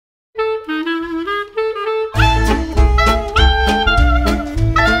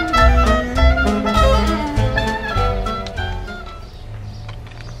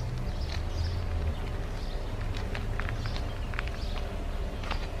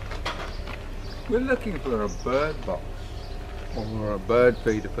We're looking for a bird box or a bird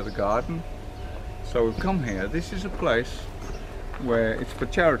feeder for the garden. So we've come here. This is a place where it's for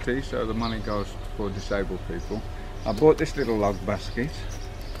charity, so the money goes for disabled people. I bought this little log basket.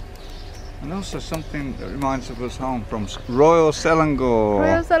 And also something that reminds of us home from Royal Selangor.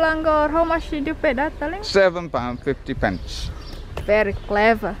 Royal Selangor, how much did you pay that, darling? £7.50. Very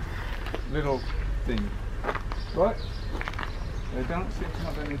clever. Little thing. Right? They don't seem to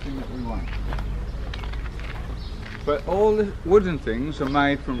have anything that we want. But all the wooden things are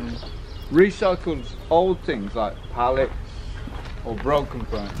made from recycled old things like pallets or broken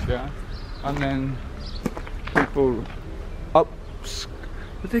furniture, and then people what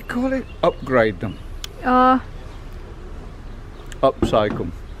do they call it? Upgrade them. Upcycle.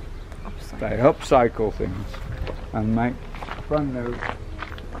 They upcycle things and make brand new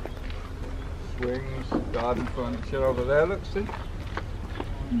swings, garden furniture over there. Look, see.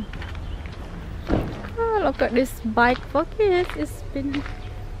 Oh, look at this bike for kids. It's been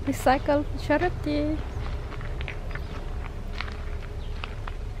recycled for charity.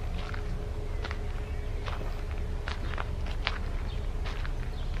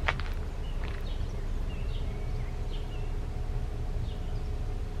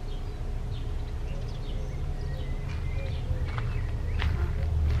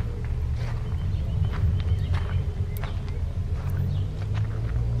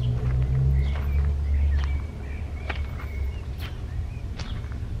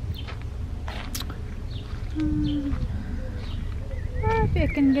 Maybe I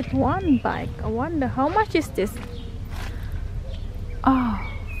can get one bike. I wonder how much is this? Oh,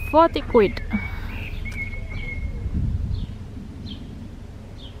 40 quid.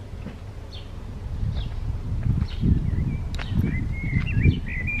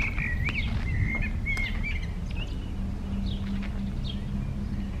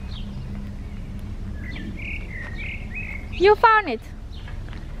 You found it?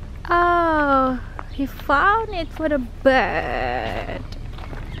 Oh, he found it for the bird.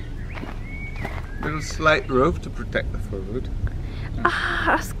 Little slate roof to protect the food. Ah,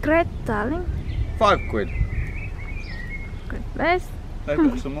 that's great, darling. 5 quid. Good place. They've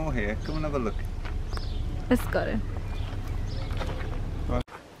got some more here. Come and have a look. Let's go then. Right.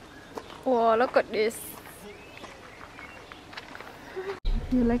 Oh, look at this.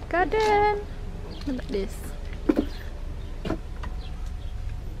 You like garden? Look at this.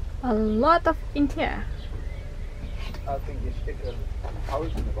 A lot of in here. I think you stick a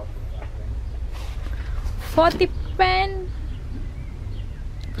house in the bottom of that thing. 40 pen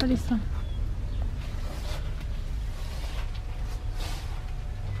for this one.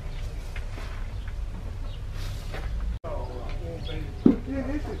 Yeah,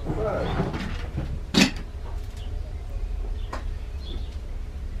 this is bird.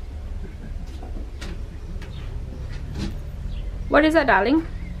 What is that, darling?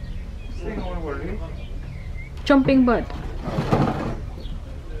 Jumping bird.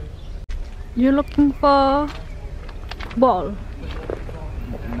 You're looking for ball?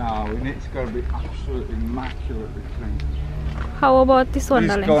 No, it's got to be absolutely immaculately clean. How about this one,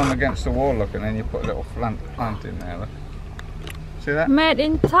 It's darling? going against the wall, look, and then you put a little plant in there, look. See that? Made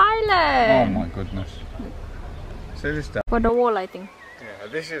in Thailand. Oh my goodness. See this stuff? For the wall, I think. Yeah,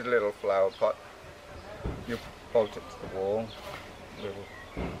 this is a little flower pot. You bolt it to the wall. Little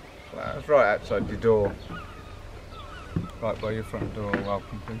flowers right outside your door. Right by your front door,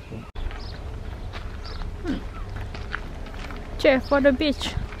 welcome people. Chair for the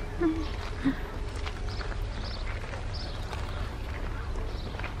beach.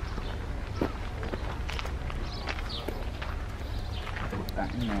 Put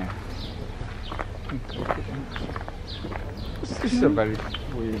that in there. This is a very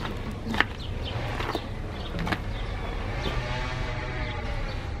weird looking thing.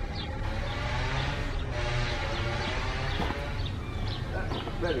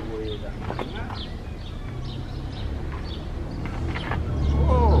 Very weird.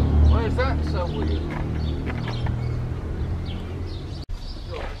 Whoa, why is that so weird?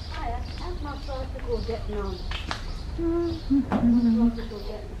 I'm not supposed to go getting on.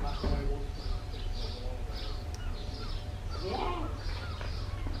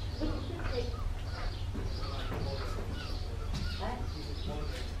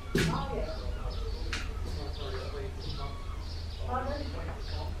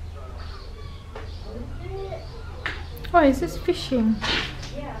 Oh, is this fishing?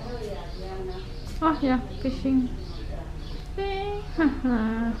 Oh yeah, fishing.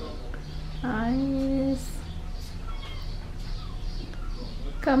 Nice.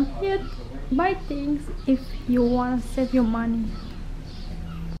 Come here, buy things if you want to save your money.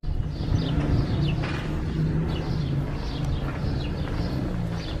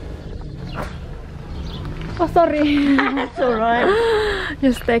 Oh, sorry. That's all right.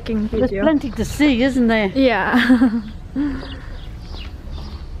 Just taking There's video. plenty to see, isn't there? Yeah.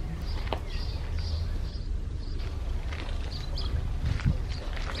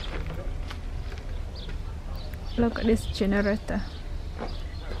 Look at this generator.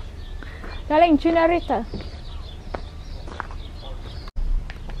 Darling, generator.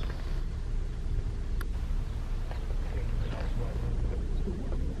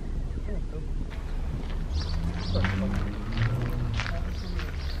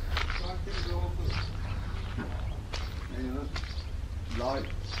 Lights,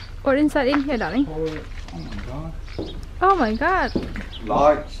 What inside in here, darling? toilet. Oh my god. Oh my god.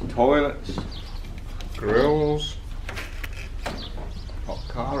 Lights, toilets, grills, hot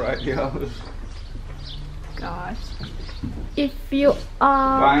car radios, Gosh. If you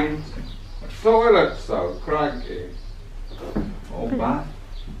are... fans, toilets though, craggy. All bad.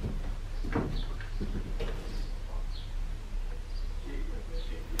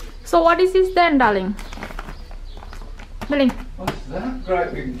 So what is this then, darling? Darling, What's that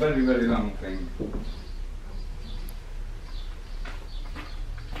great big, very, very long thing?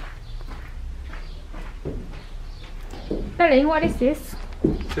 darling, what is this?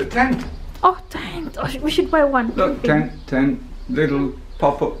 It's a tent. Oh, tent. Oh, we should buy one. Look, tent, little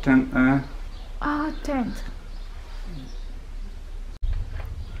pop-up tent there. Ah, tent.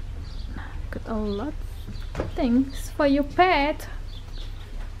 Got a lot of things for your pet.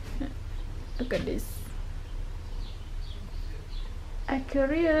 Look at this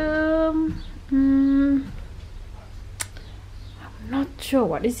aquarium. I'm not sure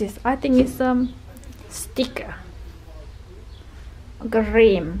what this is. I think it's sticker. Like a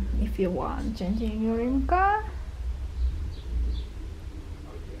rim if you want changing your rim car.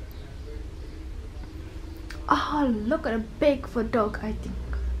 Oh, look at a bag for dog, I think.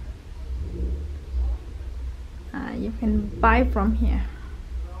 You can buy from here.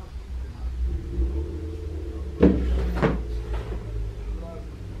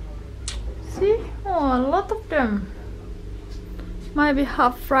 See? Oh, a lot of them. Might be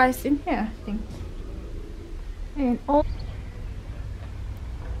half price in here, I think. And all.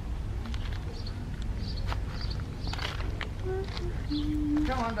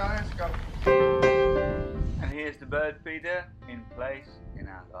 Come on, Diane, let's go. And here's the bird feeder in place in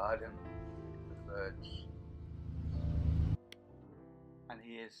our garden. The birds. And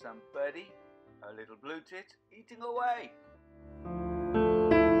here's some birdie, a little blue tit, eating away.